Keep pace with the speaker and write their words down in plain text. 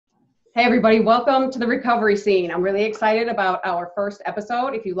Hey everybody, welcome to the recovery scene. I'm really excited about our first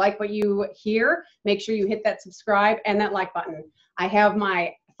episode. If you like what you hear, make sure you hit that subscribe and that like button. I have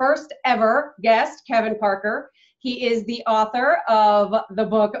my first ever guest, Kevin Parker. He is the author of the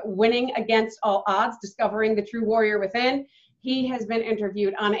book, Winning Against All Odds, Discovering the True Warrior Within. He has been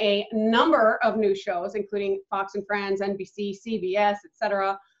interviewed on a number of news shows, including Fox and Friends, NBC, CBS,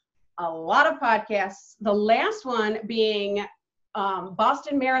 etc. A lot of podcasts. The last one being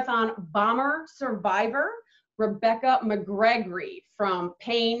Boston Marathon bomber survivor, Rebecca McGregory from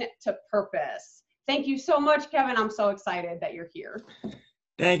Pain to Purpose. Thank you so much, Kevin. I'm so excited that you're here.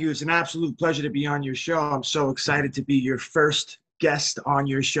 Thank you. It's an absolute pleasure to be on your show. I'm so excited to be your first guest on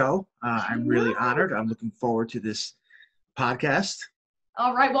your show. I'm really honored. I'm looking forward to this podcast.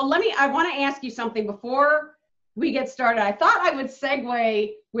 All right. Well, I want to ask you something before we get started. I thought I would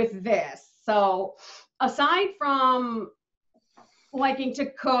segue with this. So aside from liking to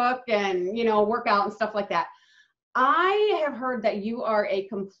cook and, work out and stuff like that, I have heard that you are a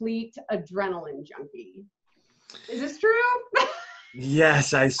complete adrenaline junkie. Is this true?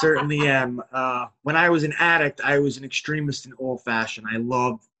 Yes, I certainly am. When I was an addict, I was an extremist in all fashion. I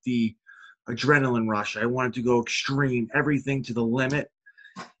loved the adrenaline rush. I wanted to go extreme, everything to the limit.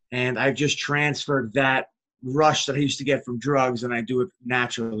 And I've just transferred that rush that I used to get from drugs, and I do it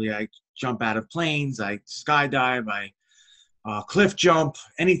naturally. I jump out of planes, I skydive, I cliff jump,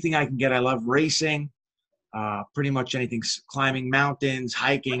 anything I can get. I love racing, pretty much anything, climbing mountains,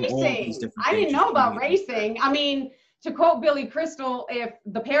 hiking, all of these different things. I didn't know about racing. I mean, to quote Billy Crystal, if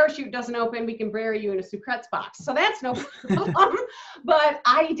the parachute doesn't open, we can bury you in a Sucrets box. So that's no problem. But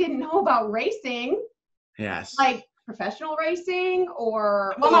I didn't know about racing. Yes. Like professional racing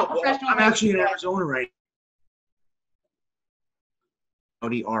or, not professional I'm racing, actually in Arizona right now.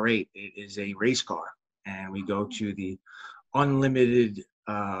 Audi R8. It is a race car. And we go to the unlimited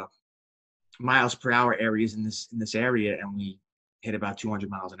miles per hour areas in this area, and we hit about 200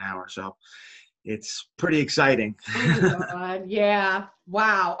 miles an hour. So it's pretty exciting. Oh my God. Yeah.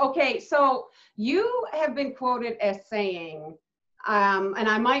 Wow. Okay. So you have been quoted as saying, and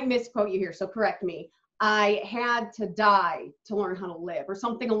I might misquote you here, so correct me, I had to die to learn how to live, or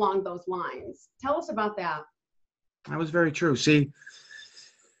something along those lines. Tell us about that. That was very true. See,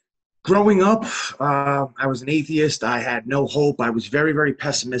 growing up, I was an atheist. I had no hope. I was very, very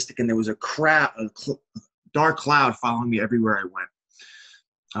pessimistic, and there was a dark cloud following me everywhere I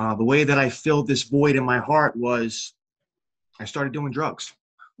went. The way that I filled this void in my heart was I started doing drugs.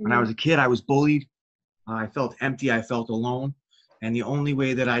 When I was a kid, I was bullied. I felt empty. I felt alone. And the only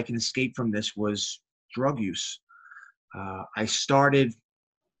way that I can escape from this was drug use. I started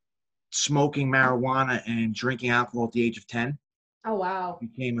smoking marijuana and drinking alcohol at the age of 10. Oh, wow.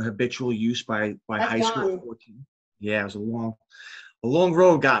 Became a habitual use by high school at 14. Yeah, it was a long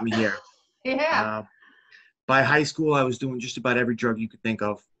road got me here. Yeah. By high school, I was doing just about every drug you could think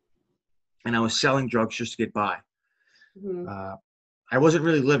of, and I was selling drugs just to get by. Mm-hmm. I wasn't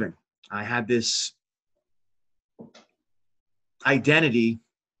really living. I had this identity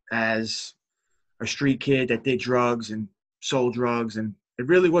as a street kid that did drugs and sold drugs, and it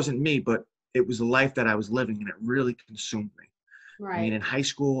really wasn't me, but it was the life that I was living, and it really consumed me. Right. I mean, in high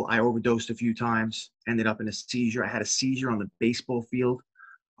school, I overdosed a few times, ended up in a seizure. I had a seizure on the baseball field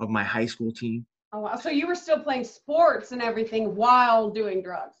of my high school team. Oh, wow. So you were still playing sports and everything while doing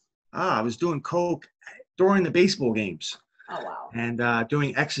drugs? I was doing coke during the baseball games. Oh, wow. And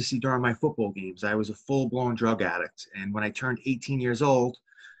doing ecstasy during my football games. I was a full-blown drug addict. And when I turned 18 years old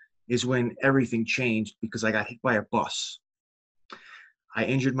is when everything changed, because I got hit by a bus. I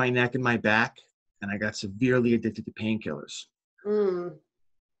injured my neck and my back, and I got severely addicted to painkillers.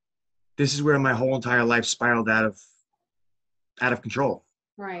 This is where my whole entire life spiraled out of control.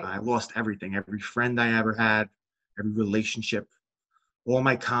 Right. I lost everything, every friend I ever had, every relationship, all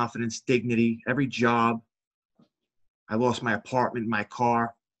my confidence, dignity, every job. I lost my apartment, my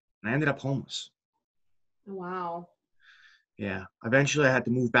car, and I ended up homeless. Wow. Yeah. Eventually, I had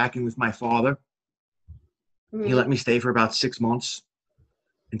to move back in with my father. He let me stay for about 6 months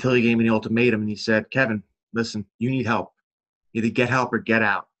until he gave me the ultimatum, and he said, "Kevin, listen, you need help. Either get help or get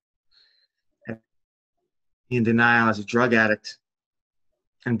out." In denial as a drug addict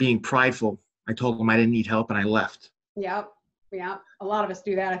and being prideful, I told him I didn't need help, and I left. Yep. Yeah. A lot of us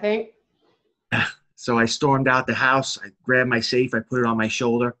do that, I think. So I stormed out the house. I grabbed my safe. I put it on my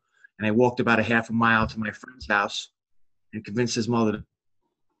shoulder, and I walked about a half a mile to my friend's house and convinced his mother to.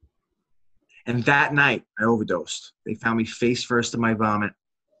 And that night, I overdosed. They found me face first in my vomit,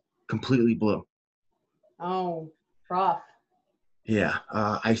 completely blue. Oh, rough. Yeah.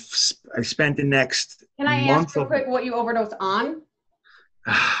 I spent the next Can I month ask real quick what you overdosed on?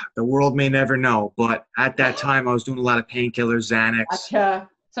 The world may never know, but at that time I was doing a lot of painkillers, Xanax. Gotcha.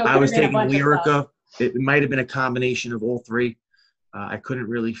 So it I could was have been a taking bunch of stuff. Lyrica. It might have been a combination of all three. I couldn't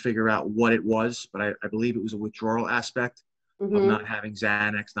really figure out what it was, but I believe it was a withdrawal aspect of not having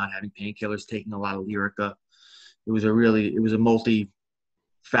Xanax, not having painkillers, taking a lot of Lyrica. It was a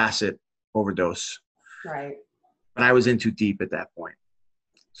multi-facet overdose. Right. But I was in too deep at that point.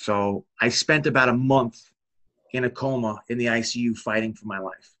 So I spent about a month in a coma in the ICU fighting for my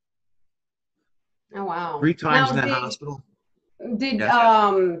life. Oh, wow. 3 times Now, in that hospital. Did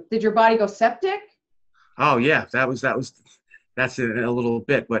your body go septic? Oh yeah, that's in a little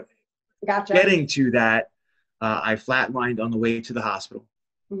bit, but Gotcha. getting to that, I flatlined on the way to the hospital,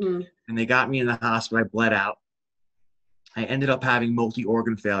 Mm-hmm. and they got me in the hospital. I bled out. I ended up having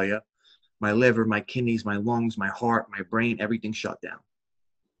multi-organ failure. My liver, my kidneys, my lungs, my heart, my brain, everything shut down.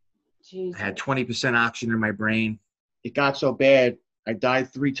 Jesus. I had 20% oxygen in my brain. It got so bad, I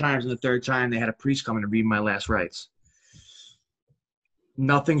died 3 times, and the 3rd time they had a priest come in to read my last rites.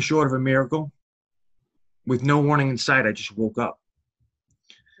 Nothing short of a miracle. With no warning in sight, I just woke up.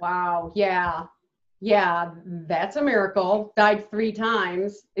 Wow. Yeah. Yeah. That's a miracle. Died 3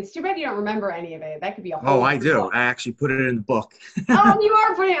 times. It's too bad you don't remember any of it. That could be a whole Oh, I do. book. I actually put it in the book. Oh, you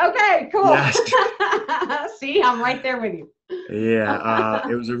are putting it. Okay, cool. Yes. See, I'm right there with you. Yeah,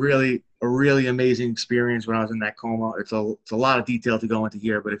 it was a really amazing experience when I was in that coma. It's a lot of detail to go into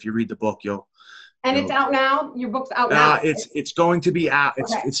here, but if you read the book, It's out now. Your book's out now. It's going to be out.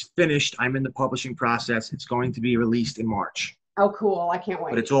 Okay. It's finished. I'm in the publishing process. It's going to be released in March. Oh, cool. I can't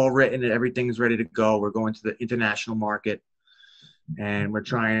wait. But it's all written and everything is ready to go. We're going to the international market, and we're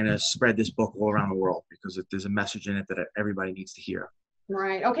trying to spread this book all around the world because there's a message in it that everybody needs to hear.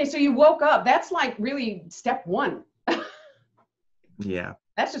 Right. Okay, so you woke up. That's like really step 1. Yeah.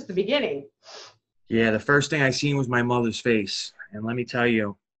 That's just the beginning. Yeah, the first thing I seen was my mother's face. And let me tell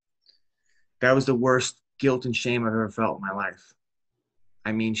you, that was the worst guilt and shame I've ever felt in my life.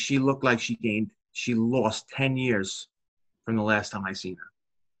 I mean, she looked like she lost 10 years from the last time I seen her.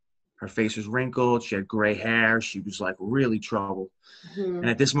 Her face was wrinkled. She had gray hair. She was like really troubled. Mm-hmm. And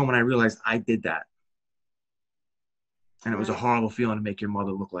at this moment, I realized I did that. And it was a horrible feeling to make your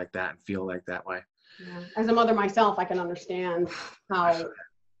mother look like that and feel like that way. Yeah. As a mother myself, I can understand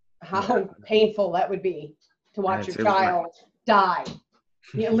how painful that would be to watch your child die.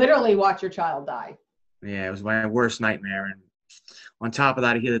 You literally watch your child die. Yeah, it was my worst nightmare. And on top of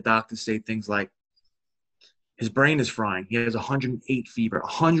that, I hear the doctors say things like, his brain is frying. He has 108 fever.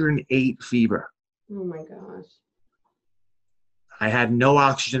 108 fever. Oh my gosh. I had no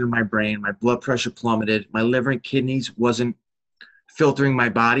oxygen in my brain. My blood pressure plummeted. My liver and kidneys wasn't filtering my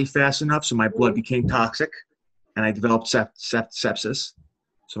body fast enough, so my blood became toxic, and I developed sepsis.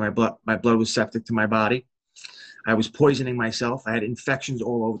 So my blood was septic to my body. I was poisoning myself. I had infections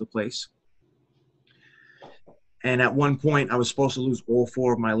all over the place. And at one point, I was supposed to lose all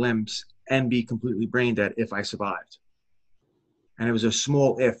 4 of my limbs and be completely brain dead if I survived. And it was a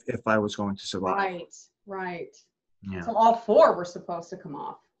small if I was going to survive. Right. Yeah. So all 4 were supposed to come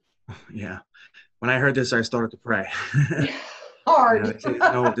off. Yeah. When I heard this, I started to pray. Hard.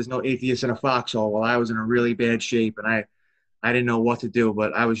 There's no atheist in a foxhole. Well, I was in a really bad shape, and I didn't know what to do,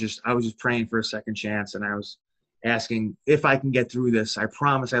 but I was just praying for a second chance, and I was asking if I can get through this. I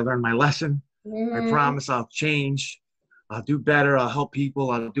promise I learned my lesson. I promise I'll change. I'll do better. I'll help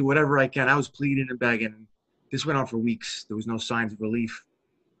people. I'll do whatever I can. I was pleading and begging. This went on for weeks. There was no signs of relief.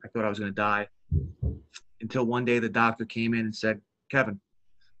 I thought I was going to die. Until one day the doctor came in and said, Kevin,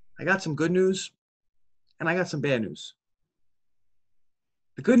 I got some good news and I got some bad news.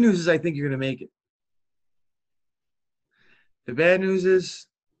 The good news is I think you're going to make it. The bad news is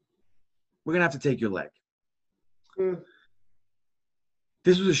we're going to have to take your leg.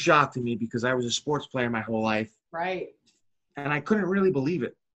 This was a shock to me because I was a sports player my whole life. Right. And I couldn't really believe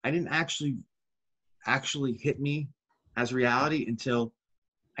it. I didn't actually hit me as reality until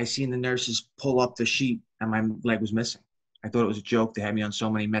I seen the nurses pull up the sheet and my leg was missing. I thought it was a joke. They had me on so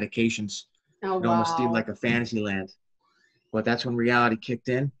many medications. Oh, it almost seemed like a fantasy land. But that's when reality kicked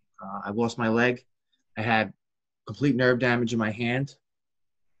in. I lost my leg. I had complete nerve damage in my hand,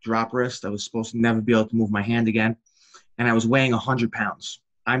 drop wrist. I was supposed to never be able to move my hand again. And I was weighing 100 pounds.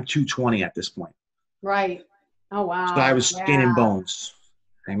 I'm 220 at this point. Right. Oh, wow. So I was skin and bones.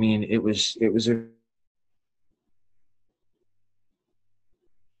 I mean, it was a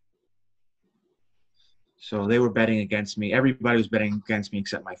So they were betting against me. Everybody was betting against me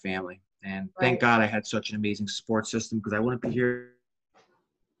except my family. And thank God I had such an amazing support system because I wouldn't be here.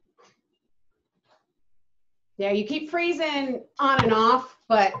 Yeah, you keep freezing on and off,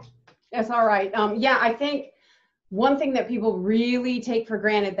 but that's all right. Yeah, I think one thing that people really take for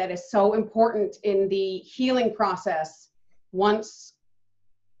granted that is so important in the healing process once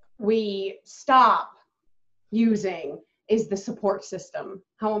we stop using is the support system.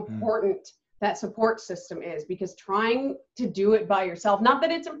 How important that support system is, because trying to do it by yourself, not that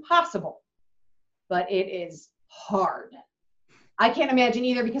it's impossible, but it is hard. I can't imagine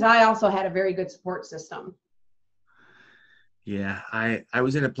either, because I also had a very good support system. Yeah, I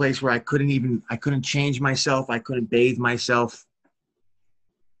was in a place where I couldn't change myself. I couldn't bathe myself.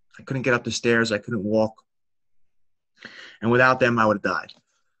 I couldn't get up the stairs. I couldn't walk. And without them, I would have died.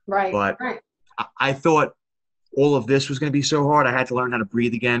 Right. But right. I thought all of this was going to be so hard. I had to learn how to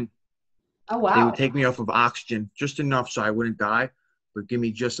breathe again. Oh, wow. They would take me off of oxygen, just enough so I wouldn't die, but give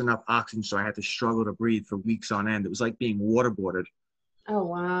me just enough oxygen so I had to struggle to breathe for weeks on end. It was like being waterboarded. Oh,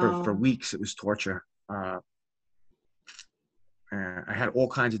 wow. For weeks, it was torture. I had all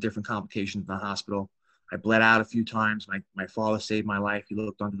kinds of different complications in the hospital. I bled out a few times. My father saved my life. He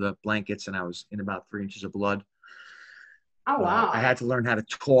looked under the blankets, and I was in about 3 inches of blood. Oh, wow. I had to learn how to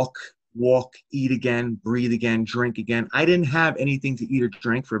talk, walk, eat again, breathe again, drink again. I didn't have anything to eat or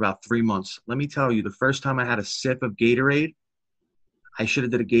drink for about 3 months. Let me tell you, the first time I had a sip of Gatorade, I should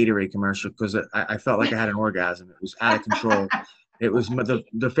have did a Gatorade commercial, because I felt like I had an orgasm. It was out of control. It was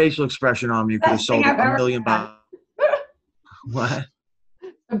the facial expression on me could have sold $1 million. What?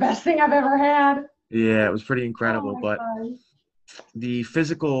 The best thing I've ever had. Yeah, it was pretty incredible. Oh, but God. the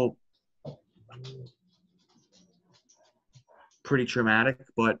physical, pretty traumatic.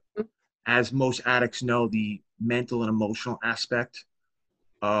 But as most addicts know, the mental and emotional aspect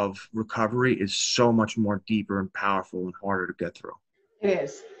of recovery is so much more deeper and powerful and harder to get through. It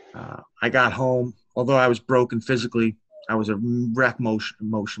is. I got home, although I was broken physically, I was a wreck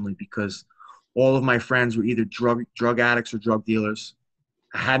emotionally, because all of my friends were either drug addicts or drug dealers.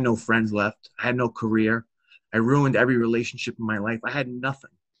 I had no friends left. I had no career. I ruined every relationship in my life. I had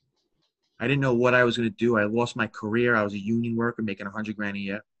nothing. I didn't know what I was going to do. I lost my career. I was a union worker making $100,000 a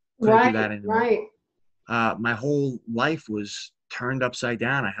year. Couldn't do that anymore. Right. My whole life was turned upside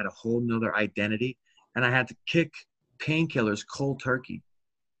down. I had a whole nother identity, and I had to kick painkillers cold turkey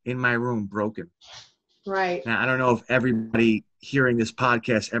in my room, broken. Right. Now, I don't know if everybody hearing this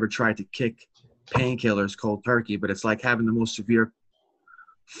podcast ever tried to kick painkillers cold turkey, but it's like having the most severe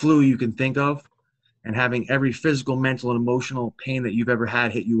flu you can think of and having every physical, mental, and emotional pain that you've ever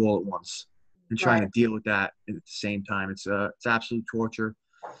had hit you all at once, and trying to deal with that at the same time. It's absolute torture.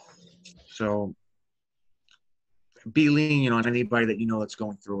 So be lenient on anybody that you know that's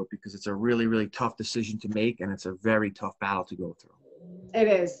going through it, because it's a really, really tough decision to make, and it's a very tough battle to go through. It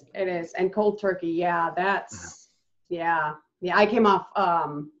is. It is. And cold turkey. Yeah, that's, yeah. Yeah, I came off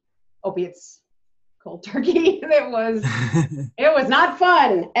opiates cold turkey. It was not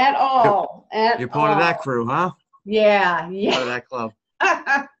fun at all. You're part of that crew, huh? Yeah. Yeah. Part of that club.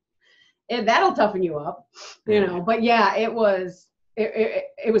 That'll toughen you up, you know. But yeah, it was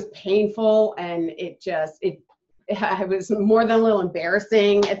painful, and it was more than a little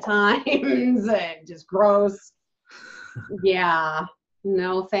embarrassing at times, and just gross. Yeah.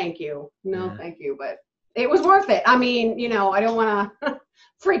 No, thank you. No, thank you. But it was worth it. I mean, you know, I don't want to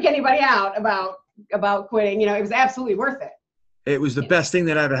freak anybody out about quitting. You know, it was absolutely worth it. It was the best thing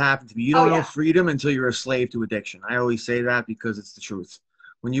that ever happened to me. You don't know freedom until you're a slave to addiction. I always say that because it's the truth.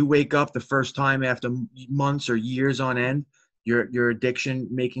 When you wake up the first time after months or years on end, your addiction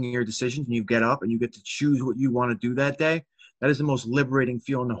making your decisions, and you get up and you get to choose what you want to do that day, that is the most liberating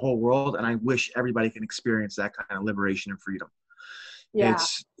feeling in the whole world. And I wish everybody can experience that kind of liberation and freedom. Yeah.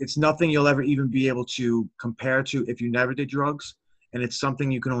 It's nothing you'll ever even be able to compare to if you never did drugs. And it's something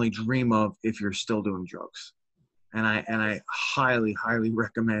you can only dream of if you're still doing drugs. And I highly, highly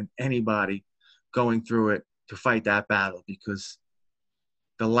recommend anybody going through it to fight that battle, because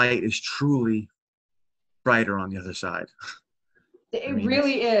the light is truly brighter on the other side. It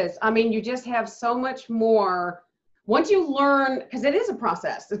really is. I mean, you just have so much more once you learn, because it is a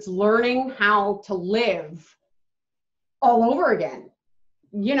process. It's learning how to live all over again,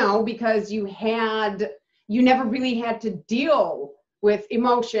 you know, because you never really had to deal with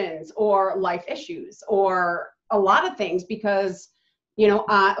emotions or life issues or a lot of things, because, you know,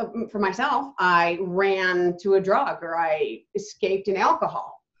 for myself, I ran to a drug, or I escaped an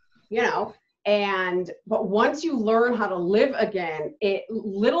alcohol, you know, but once you learn how to live again,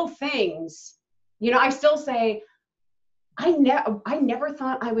 little things, you know, I still say, I never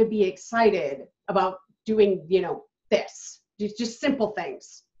thought I would be excited about doing, you know, this, just simple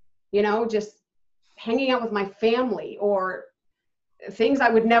things, you know, just hanging out with my family, or things I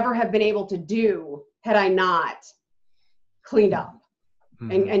would never have been able to do had I not cleaned up.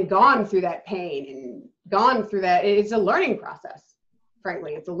 and gone through that pain and gone through that. It's a learning process.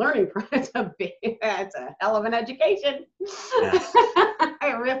 Frankly, it's a learning process. It's a hell of an education. Yes.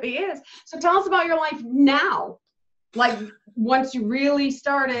 It really is. So tell us about your life now. Like once you really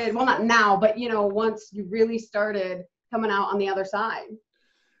started, well, not now, but once you really started coming out on the other side.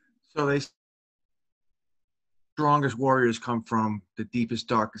 So they strongest warriors come from the deepest,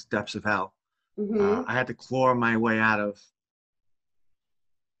 darkest depths of hell. Mm-hmm. I had to claw my way out of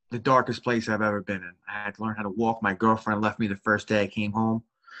the darkest place I've ever been in. I had to learn how to walk. My girlfriend left me the first day I came home.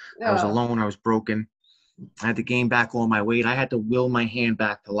 I was alone. I was broken. I had to gain back all my weight. I had to will my hand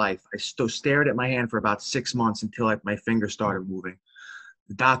back to life. I still stared at my hand for about 6 months until my fingers started moving.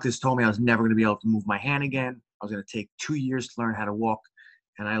 The doctors told me I was never going to be able to move my hand again. I was going to take 2 years to learn how to walk.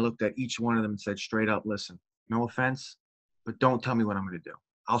 And I looked at each one of them and said straight up, listen, no offense, but don't tell me what I'm going to do.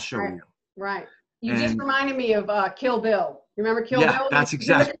 I'll show Right. you. Right. You just reminded me of Kill Bill. You remember Kill Bill? Yeah, that's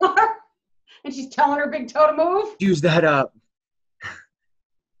exactly. And she's telling her big toe to move. Use that up.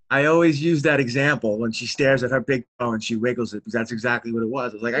 I always use that example when she stares at her big toe and she wiggles it, because that's exactly what it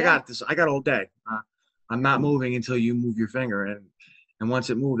was. I was like, I got this. I got all day. I'm not moving until you move your finger. And once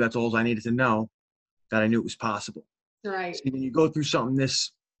it moved, that's all I needed to know, that I knew it was possible. Right. See, when you go through something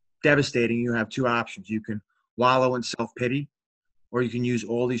this devastating, you have two options. You can wallow in self-pity, or you can use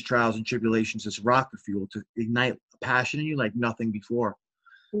all these trials and tribulations as rocket fuel to ignite a passion in you like nothing before.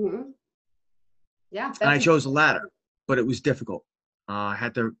 Mm-hmm. Yeah. And I chose the latter, but it was difficult. I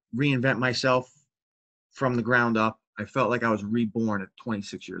had to reinvent myself from the ground up. I felt like I was reborn at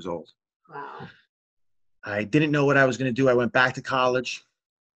 26 years old. Wow. I didn't know what I was going to do. I went back to college.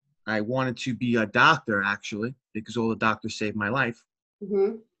 I wanted to be a doctor, actually, because all the doctors saved my life.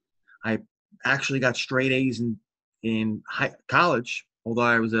 Mm-hmm. I actually got straight A's in college, although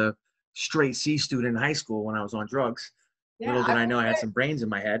I was a straight C student in high school when I was on drugs. Yeah, Little did I know I had some brains in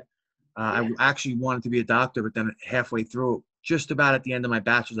my head. I actually wanted to be a doctor, but then halfway through, just about at the end of my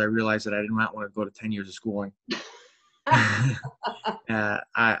bachelor's, I realized that I did not want to go to 10 years of schooling. I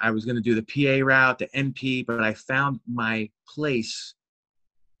was going to do the PA route, the NP, but I found my place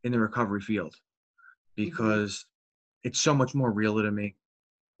in the recovery field because it's so much more realer to me.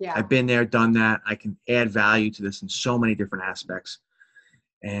 Yeah. I've been there, done that. I can add value to this in so many different aspects.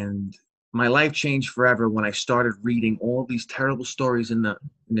 And my life changed forever when I started reading all these terrible stories in the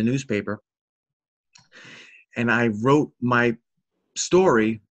newspaper. And I wrote my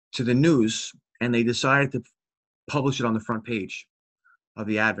story to the news, and they decided to publish it on the front page of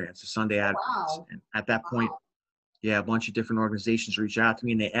the Advance, the Sunday Advance. Wow. And at that point, a bunch of different organizations reached out to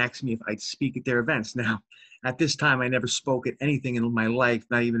me, and they asked me if I'd speak at their events. Now, at this time, I never spoke at anything in my life,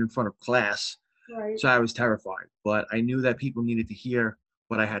 not even in front of class. Right. So I was terrified, but I knew that people needed to hear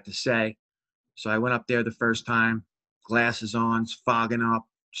what I had to say. So I went up there the first time, glasses on, fogging up,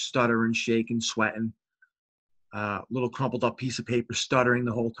 stuttering, shaking, sweating, little crumpled up piece of paper, stuttering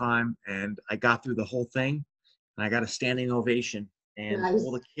the whole time. And I got through the whole thing, and I got a standing ovation. And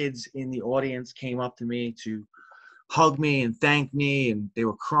all the kids in the audience came up to me to hug me and thank me, and they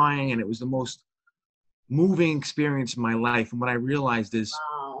were crying, and it was the most moving experience in my life. And what I realized is,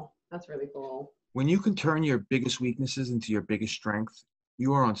 wow, that's really cool. When you can turn your biggest weaknesses into your biggest strength,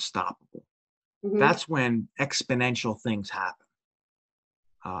 you are unstoppable. Mm-hmm. That's when exponential things happen.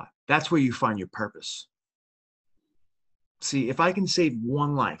 That's where you find your purpose. See, if I can save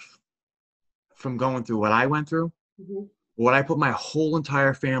one life from going through what I went through, what I put my whole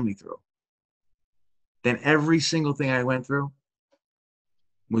entire family through, then every single thing I went through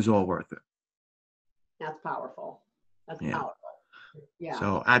was all worth it. That's powerful. That's powerful. Yeah.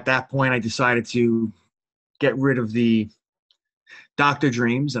 So at that point, I decided to get rid of the doctor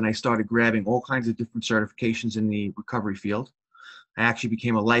dreams, and I started grabbing all kinds of different certifications in the recovery field. I actually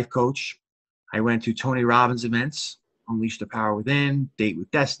became a life coach. I went to Tony Robbins events, Unleash the Power Within, Date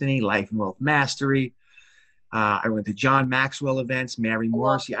with Destiny, Life and Wealth Mastery. I went to John Maxwell events, Mary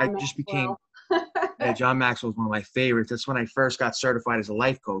Morrissey. I just became, John Maxwell was one of my favorites. That's when I first got certified as a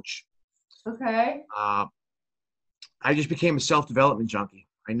life coach. Okay. I just became a self-development junkie.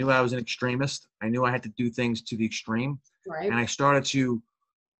 I knew I was an extremist. I knew I had to do things to the extreme. Right. And I started to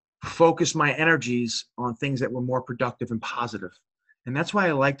focus my energies on things that were more productive and positive. And that's why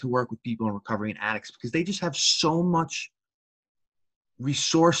I like to work with people in recovery and addicts, because they just have so much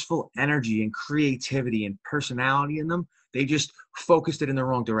resourceful energy and creativity and personality in them. They just focused it in the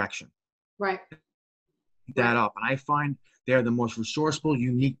wrong direction. Right. That up. And I find they're the most resourceful,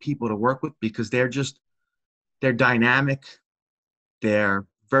 unique people to work with, because they're dynamic, they're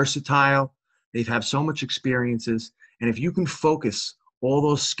versatile, they've had so much experiences. And if you can focus all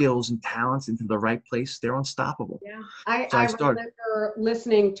those skills and talents into the right place, they're unstoppable. Yeah, So I I started. remember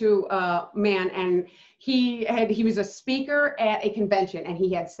listening to a man, and he was a speaker at a convention, and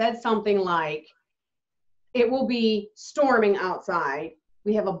he had said something like, "It will be storming outside.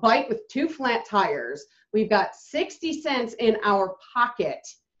 We have a bike with 2 flat tires. We've got 60 cents in our pocket,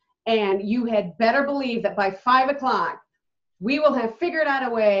 and you had better believe that by 5 o'clock, we will have figured out a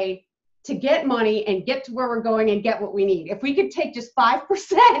way to get money and get to where we're going and get what we need. If we could take just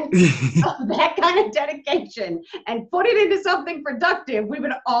 5% of that kind of dedication and put it into something productive, we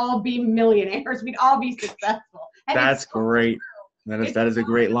would all be millionaires. We'd all be successful." And That's great. That is a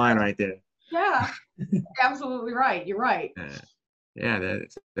great line right there. yeah, absolutely right. You're right. Yeah,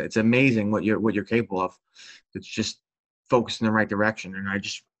 it's amazing what you're capable of. It's just focused in the right direction. And I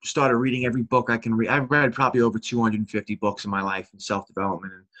just started reading every book I can read. I've read probably over 250 books in my life in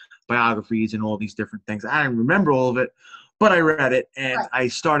self-development and biographies and all these different things. I didn't remember all of it, but I read it, and Right. I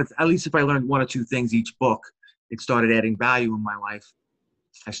started, at least if I learned 1 or 2 things each book, it started adding value in my life.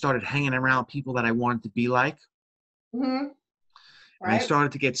 I started hanging around people that I wanted to be like. Mm-hmm. And I Right.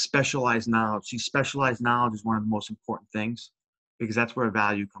 started to get specialized knowledge. See, specialized knowledge is one of the most important things because that's where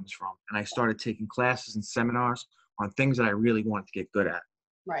value comes from. And I started taking classes and seminars on things that I really wanted to get good at.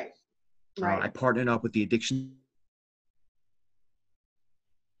 Right. I Right. partnered up with the Addiction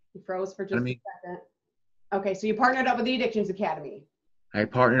You froze for just a Academy. second. Okay, so you partnered up with the Addictions Academy. I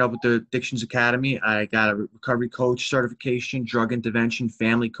partnered up with the Addictions Academy. I got a recovery coach certification, drug intervention,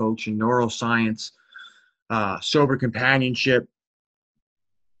 family coaching, neuroscience, sober companionship,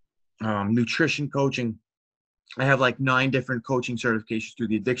 nutrition coaching. I have like 9 different coaching certifications through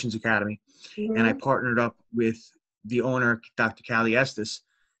the Addictions Academy. And I Mm-hmm. partnered up with the owner, Dr. Callie Estes,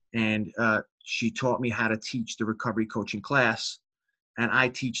 and she taught me how to teach the recovery coaching class. And I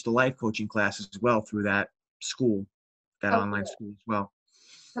teach the life coaching class as well through that school, that Oh, online cool. school as well.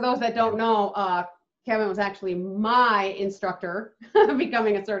 For those that don't know, Kevin was actually my instructor,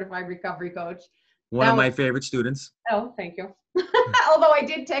 becoming a certified recovery coach. One That of was, my favorite students. oh, thank you. Although I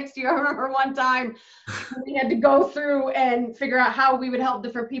did text you, I remember one time we had to go through and figure out how we would help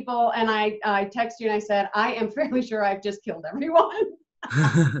different people. And I texted you and I said, I am fairly sure I've just killed everyone.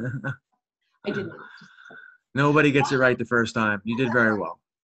 I did not. Nobody gets it right the first time. You did very well.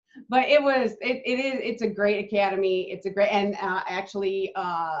 But it's a great academy. It's a great, and actually,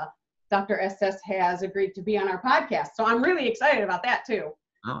 Dr. Estes has agreed to be on our podcast. So I'm really excited about that too.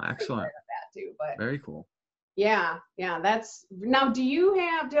 Oh, excellent. That too, but Very cool. yeah, that's now. Do you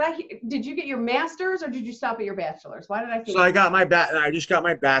have? Did you get your master's or did you stop at your bachelor's? Why did I think? So I got I just got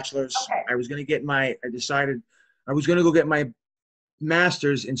my bachelor's. Okay. I decided I was going to go get my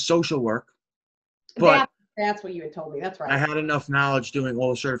master's in social work, but That's what you had told me. That's right. I had enough knowledge doing all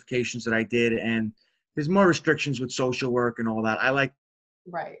the certifications that I did, and there's more restrictions with social work and all that. I like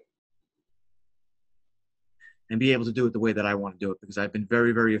Right. and be able to do it the way that I want to do it because I've been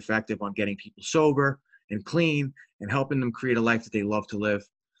very, very effective on getting people sober and clean and helping them create a life that they love to live.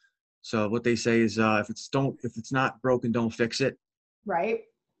 So what they say is, if it's not broken, don't fix it. Right.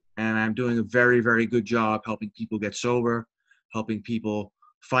 And I'm doing a very, very good job helping people get sober, helping people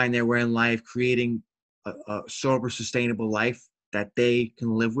find their way in life, creating a sober, sustainable life that they can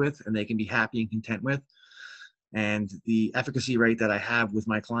live with and they can be happy and content with. And the efficacy rate that I have with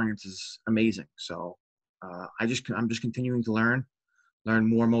my clients is amazing. So I'm just continuing to learn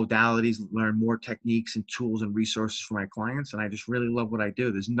more modalities, learn more techniques and tools and resources for my clients. And I just really love what I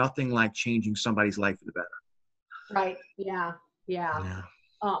do. There's nothing like changing somebody's life for the better. Right. Yeah. Yeah.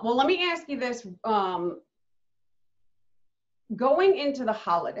 Well, let me ask you this. Going into the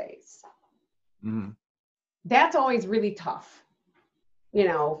holidays, Mm-hmm. that's always really tough,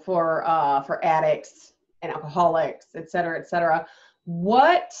 for addicts and alcoholics, et cetera, et cetera.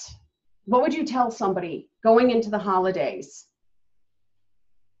 What would you tell somebody going into the holidays?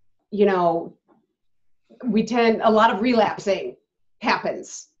 A lot of relapsing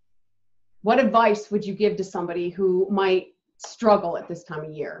happens. What advice would you give to somebody who might struggle at this time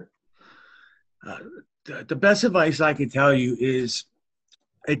of year? The best advice I can tell you is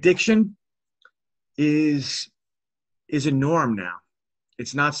addiction is a norm now.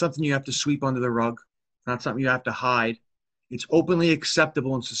 It's not something you have to sweep under the rug. It's not something you have to hide. It's openly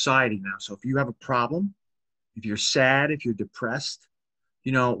acceptable in society now. So if you have a problem, if you're sad, if you're depressed,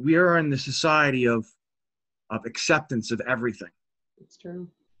 we are in the society of acceptance of everything. It's true.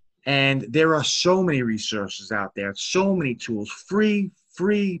 And there are so many resources out there, so many tools, free,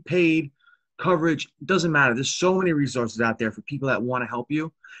 paid coverage. Doesn't matter. There's so many resources out there for people that want to help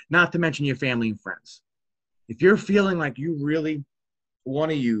you, not to mention your family and friends. If you're feeling like you really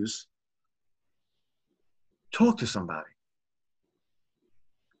want to use, talk to somebody.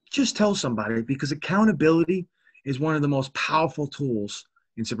 just tell somebody, because accountability is one of the most powerful tools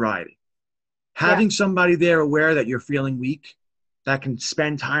in sobriety. Having somebody there aware that you're feeling weak, that can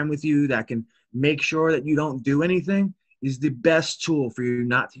spend time with you, that can make sure that you don't do anything, is the best tool for you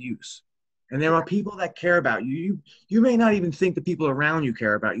not to use. And there are people that care about you. You may not even think the people around you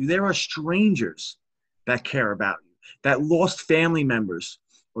care about you. There are strangers that care about you, that lost family members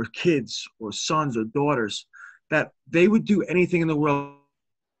or kids or sons or daughters, that they would do anything in the world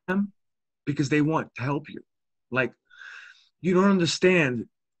because they want to help you. Like, you don't understand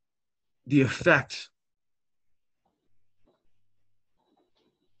the effect.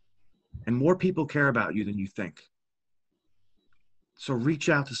 And more people care about you than you think. So reach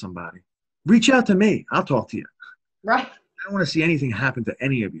out to somebody. Reach out to me. I'll talk to you. Right. I don't want to see anything happen to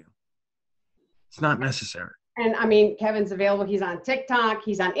any of you. It's not necessary. And I mean, Kevin's available. He's on TikTok.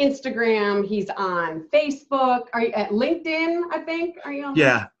 He's on Instagram. He's on Facebook. Are you at LinkedIn? I think. Are you on?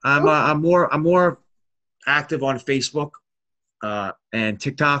 Yeah, I'm more active on Facebook and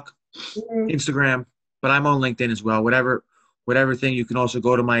TikTok, Instagram, but I'm on LinkedIn as well. Whatever thing. You can also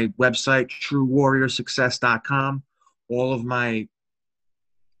go to my website, truewarriorsuccess.com. All of my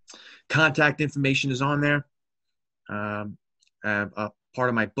contact information is on there. Part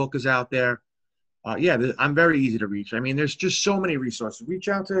of my book is out there. I'm very easy to reach. I mean, there's just so many resources. Reach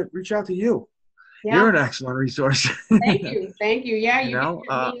out to you. Yeah. You're an excellent resource. Thank you. Yeah, you know,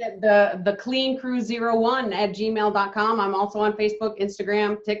 the cleancrew01@gmail.com. I'm also on Facebook,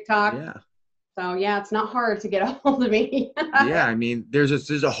 Instagram, TikTok. Yeah. So yeah, it's not hard to get a hold of me. Yeah, I mean,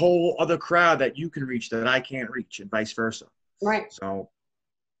 there's a whole other crowd that you can reach that I can't reach, and vice versa. Right. So,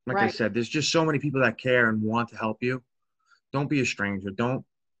 like I said, there's just so many people that care and want to help you. Don't be a stranger. Don't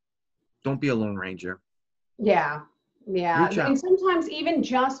be a lone ranger. Yeah. And sometimes even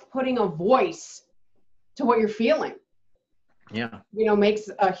just putting a voice to what you're feeling, makes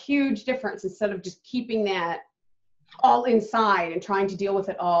a huge difference, instead of just keeping that all inside and trying to deal with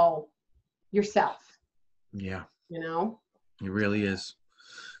it all yourself. Yeah. It really is.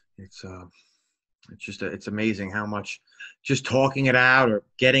 It's amazing how much just talking it out or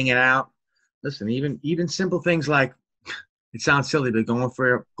getting it out. Listen, even simple things like, it sounds silly, but going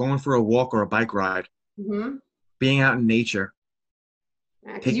for a walk or a bike ride, being out in nature,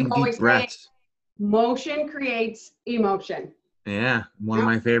 taking deep breaths. Motion creates emotion. Yeah, one of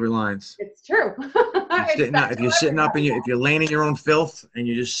my favorite lines. If you're laying in your own filth and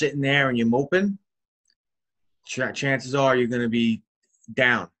you're just sitting there and you're moping, chances are you're going to be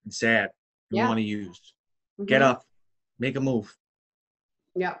down and sad. You want to use. Get up, make a move.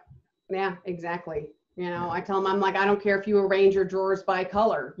 Yep. Yeah, exactly. I tell them, I'm like, I don't care if you arrange your drawers by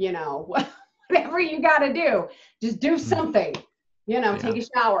color, whatever you got to do, just do something, take a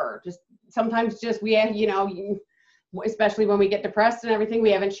shower. Sometimes we have, especially when we get depressed and everything,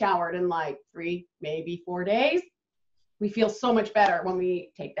 we haven't showered in like 3, maybe 4 days. We feel so much better when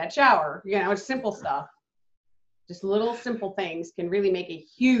we take that shower. It's simple stuff. Just little simple things can really make a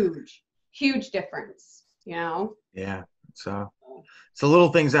huge, huge difference, Yeah. It's the little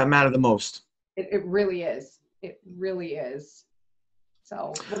things that matter the most. It really is. It really is.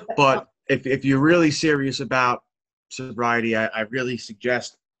 So, but if you're really serious about sobriety, I really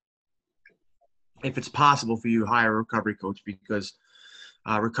suggest, if it's possible for you, hire a recovery coach, because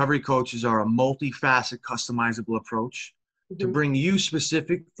recovery coaches are a multifaceted, customizable approach to bring you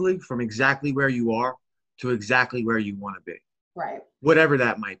specifically from exactly where you are to exactly where you want to be. Right. Whatever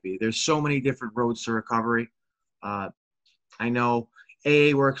that might be. There's so many different roads to recovery. I know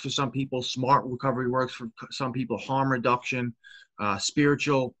AA works for some people, SMART recovery works for some people, harm reduction,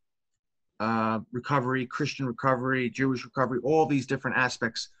 spiritual recovery, Christian recovery, Jewish recovery, all these different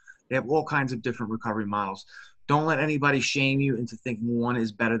aspects. They have all kinds of different recovery models. Don't let anybody shame you into thinking one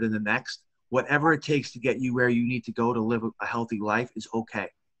is better than the next. Whatever it takes to get you where you need to go to live a healthy life is okay.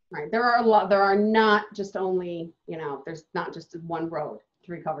 Right. There are not just only, there's not just one road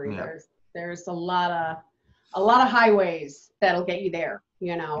to recovery. Yeah. There's a lot of highways that'll get you there,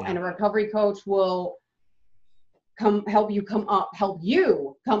 and a recovery coach will help you come up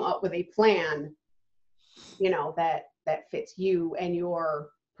with a plan, that fits you and your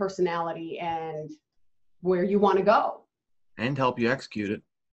personality and where you want to go. And help you execute it.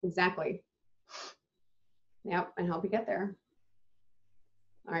 Exactly. Yep, and help you get there.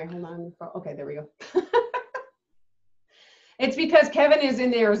 All right, hold on. Okay, there we go. It's because Kevin is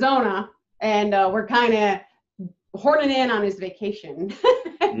in Arizona, and we're kind of horning in on his vacation.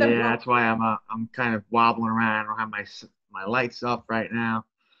 That's why I'm kind of wobbling around. I don't have my lights up right now.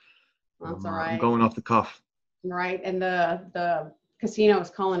 That's all right. I'm going off the cuff. Right, and the casino is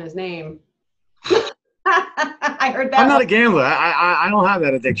calling his name. I heard that. I'm not a gambler. I don't have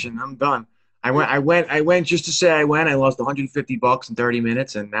that addiction. I'm done. I went just to say I went. I lost $150 in 30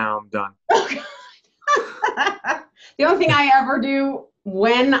 minutes, and now I'm done. The only thing I ever do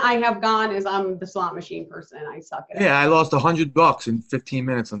when I have gone is I'm the slot machine person. I suck at it. Yeah, I lost $100 in 15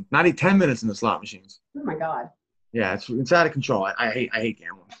 minutes, and not even 10 minutes in the slot machines. Oh my God. Yeah, it's out of control. I hate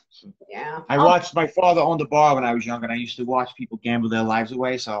gambling. Yeah. I watched my father owned a bar when I was young, and I used to watch people gamble their lives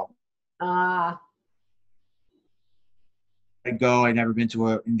away. So I'd go. I'd never been to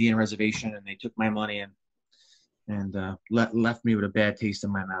an Indian reservation, and they took my money and left me with a bad taste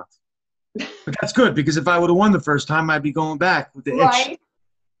in my mouth. But that's good, because if I would have won the first time, I'd be going back with the itch.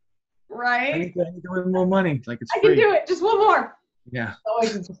 Right. I need to win more money. Like it's I free. can do it. Just one more. Yeah.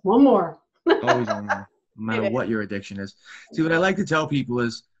 Always just one more. Always one more. No matter what your addiction is. See, what I like to tell people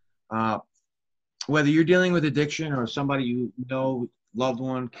is, whether you're dealing with addiction or somebody you know, loved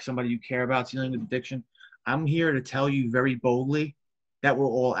one, somebody you care about dealing with addiction, I'm here to tell you very boldly that we're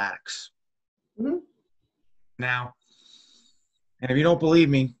all addicts. Mm-hmm. Now, and if you don't believe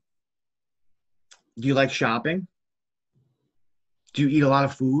me, do you like shopping? Do you eat a lot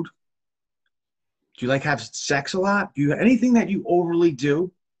of food? Do you like have sex a lot? Do you anything that you overly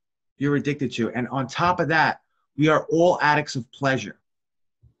do, you're addicted to? And on top of that, we are all addicts of pleasure.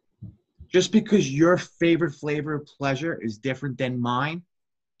 Just because your favorite flavor of pleasure is different than mine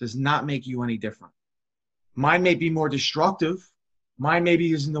does not make you any different. Mine may be more destructive. Mine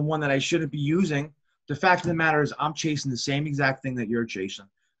maybe isn't the one that I shouldn't be using. The fact of the matter is I'm chasing the same exact thing that you're chasing.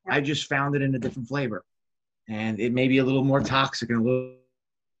 I just found it in a different flavor. And it may be a little more toxic and a little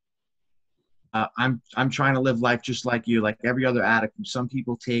I'm trying to live life just like you, like every other addict. And some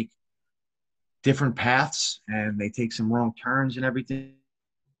people take different paths and they take some wrong turns and everything.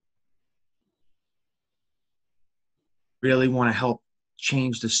 Really want to help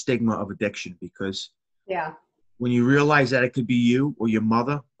change the stigma of addiction, because when you realize that it could be you or your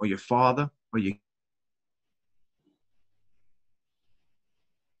mother or your father or your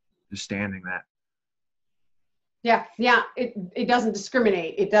understanding that. Yeah. It doesn't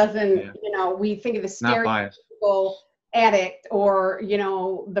discriminate. It doesn't, we think of the stereotypical addict or,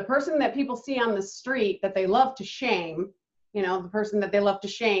 the person that people see on the street that they love to shame, the person that they love to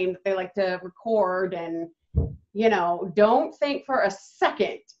shame, that they like to record and, don't think for a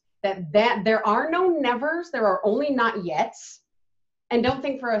second that there are no nevers, there are only not yets. And don't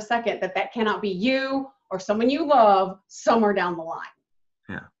think for a second that cannot be you or someone you love somewhere down the line.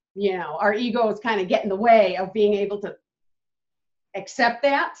 Yeah. Our egos kind of get in the way of being able to accept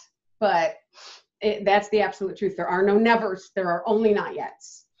that, but that's the absolute truth. There are no nevers. There are only not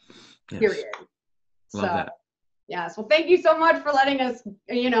yets. Period. Love that. Yes. Well, thank you so much for letting us,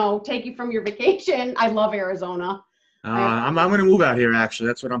 take you from your vacation. I love Arizona. I'm going to move out here, actually.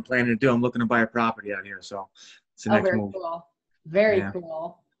 That's what I'm planning to do. I'm looking to buy a property out here. So it's the next move. Cool. Very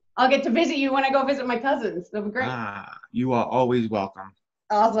cool. I'll get to visit you when I go visit my cousins. That'll be great. You are always welcome.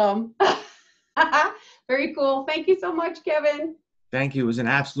 Awesome. Very cool. Thank you so much, Kevin. Thank you. It was an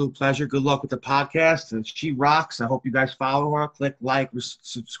absolute pleasure. Good luck with the podcast. And she rocks. I hope you guys follow her. Click like,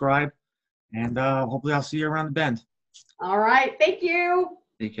 subscribe. And hopefully I'll see you around the bend. All right. Thank you.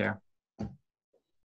 Take care.